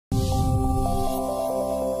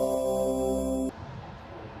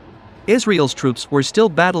Israel's troops were still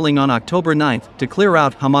battling on October 9 to clear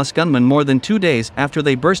out Hamas gunmen more than 2 days after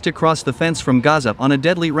they burst across the fence from Gaza on a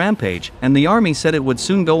deadly rampage, and the army said it would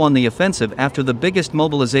soon go on the offensive after the biggest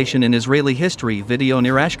mobilization in Israeli history. Video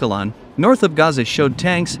near Ashkelon, north of Gaza, showed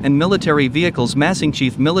tanks and military vehicles massing.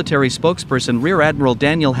 Chief military spokesperson Rear Admiral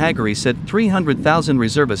Daniel Hagari said 300,000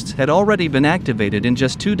 reservists had already been activated in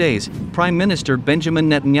just 2 days. Prime Minister Benjamin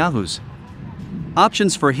Netanyahu's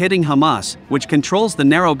options for hitting Hamas, which controls the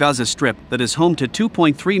narrow Gaza Strip that is home to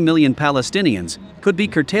 2.3 million Palestinians, could be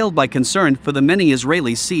curtailed by concern for the many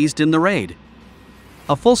Israelis seized in the raid.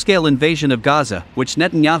 A full-scale invasion of Gaza, which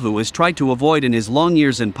Netanyahu has tried to avoid in his long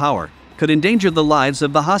years in power, could endanger the lives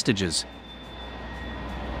of the hostages.